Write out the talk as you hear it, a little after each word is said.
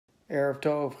Erev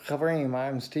Tov Chavrim.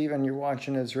 I'm Steve, and you're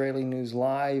watching Israeli News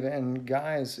Live. And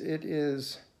guys, it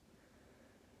is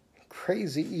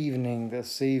crazy evening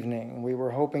this evening. We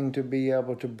were hoping to be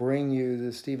able to bring you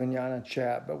the Steve and Yana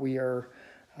chat, but we are,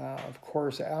 of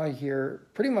course, out here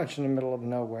pretty much in the middle of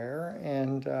nowhere,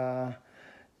 and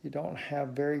you don't have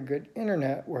very good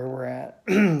internet where we're at.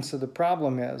 So the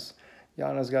problem is,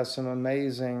 Yana's got some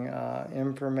amazing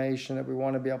information that we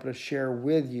want to be able to share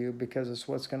with you because it's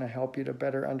what's going to help you to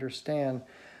better understand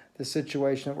the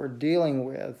situation that we're dealing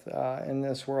with in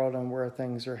this world and where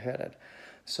things are headed.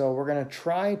 So we're going to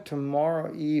try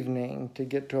tomorrow evening to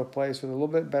get to a place with a little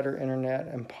bit better internet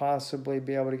and possibly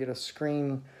be able to get a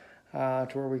screen to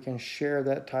where we can share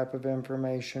that type of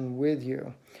information with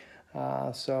you.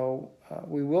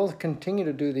 We will continue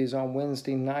to do these on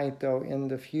Wednesday night, though, in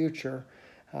the future.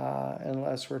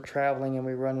 Unless we're traveling and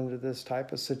we run into this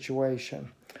type of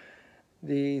situation.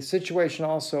 The situation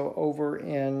also over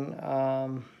in,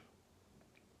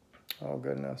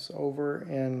 over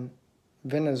in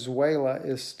Venezuela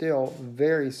is still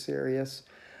very serious.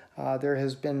 There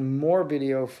has been more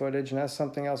video footage, and that's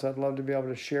something else I'd love to be able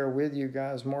to share with you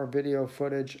guys, more video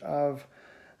footage of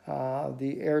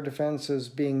the air defenses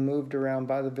being moved around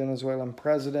by the Venezuelan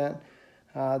president.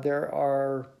 There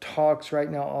are talks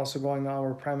right now also going on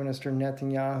where Prime Minister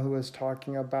Netanyahu is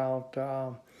talking about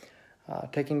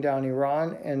taking down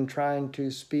Iran and trying to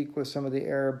speak with some of the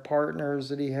Arab partners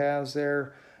that he has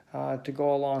there to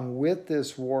go along with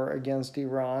this war against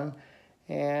Iran.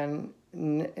 And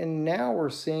now we're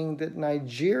seeing that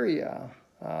Nigeria,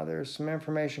 there's some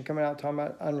information coming out talking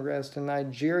about unrest in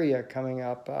Nigeria coming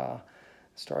up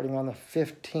starting on the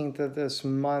 15th of this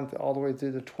month all the way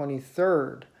through the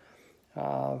 23rd.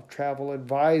 Travel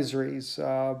advisories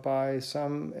by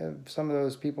some of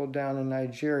those people down in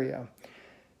Nigeria.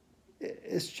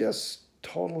 It's just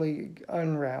totally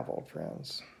unraveled,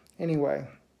 friends. Anyway,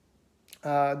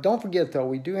 don't forget though,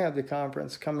 we do have the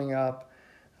conference coming up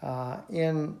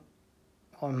on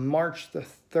March the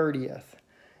 30th,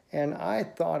 and I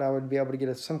thought I would be able to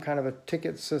get some kind of a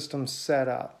ticket system set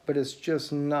up, but it's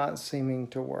just not seeming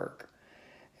to work.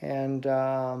 And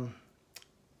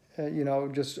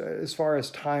just as far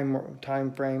as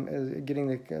time frame, getting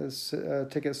the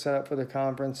tickets set up for the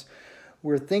conference,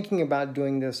 we're thinking about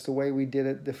doing this the way we did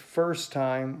it the first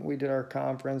time we did our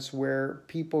conference, where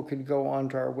people could go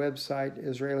onto our website,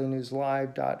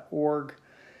 IsraeliNewsLive.org,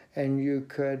 and you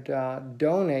could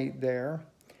donate there.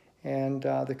 And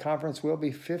the conference will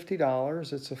be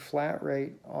 $50. It's a flat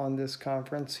rate on this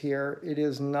conference here. It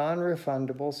is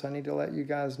non-refundable, so I need to let you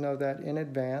guys know that in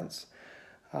advance.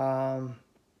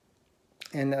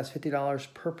 And that's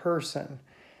 $50 per person.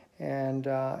 And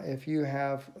if you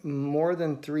have more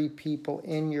than 3 people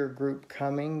in your group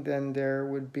coming, then there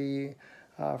would be,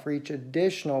 for each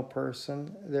additional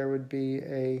person, there would be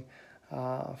a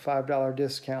 $5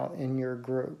 discount in your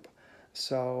group.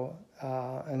 So,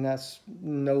 and that's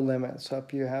no limit. So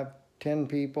if you have 10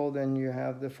 people, then you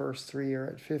have the first 3 are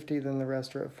at 50, then the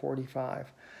rest are at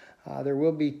 45. There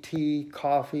will be tea,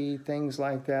 coffee, things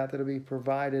like that that'll be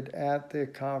provided at the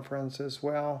conference as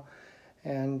well.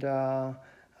 And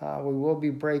we will be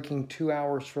breaking 2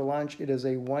 hours for lunch. It is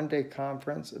a one-day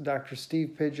conference. Dr.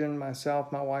 Steve Pigeon,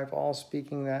 myself, my wife, all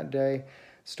speaking that day.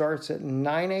 Starts at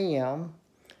 9 a.m.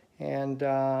 And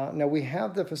now we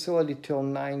have the facility till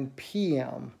 9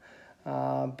 p.m.,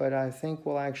 but I think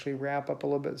we'll actually wrap up a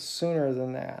little bit sooner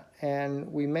than that.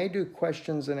 And we may do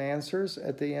questions and answers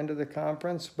at the end of the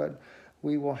conference, but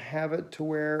we will have it to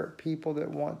where people that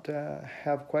want to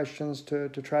have questions to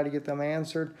try to get them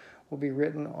answered will be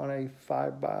written on a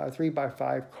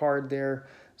 3x5 card there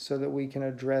so that we can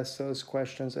address those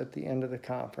questions at the end of the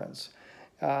conference.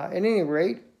 At any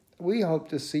rate, we hope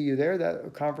to see you there.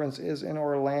 That conference is in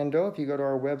Orlando. If you go to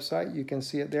our website, you can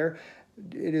see it there.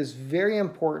 It is very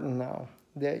important, though,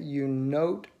 that you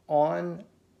note on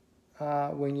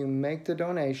when you make the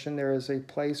donation, there is a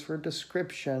place for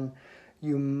description.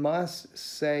 You must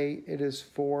say it is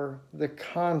for the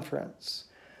conference.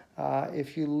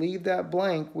 If you leave that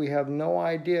blank, we have no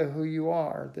idea who you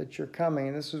are, that you're coming.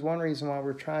 And this is one reason why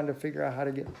we're trying to figure out how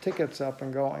to get tickets up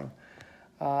and going.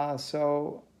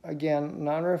 So, again,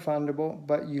 non-refundable,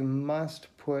 but you must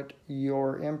put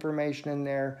your information in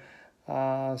there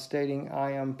stating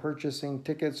I am purchasing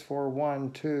tickets for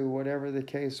 1, 2, whatever the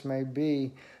case may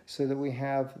be, so that we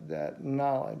have that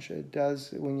knowledge. It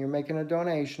does, when you're making a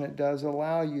donation, it does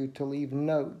allow you to leave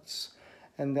notes,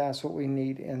 and that's what we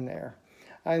need in there.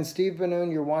 I'm Steve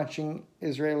Ben-Nun. You're watching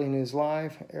Israeli News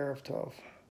Live. Erev Tov.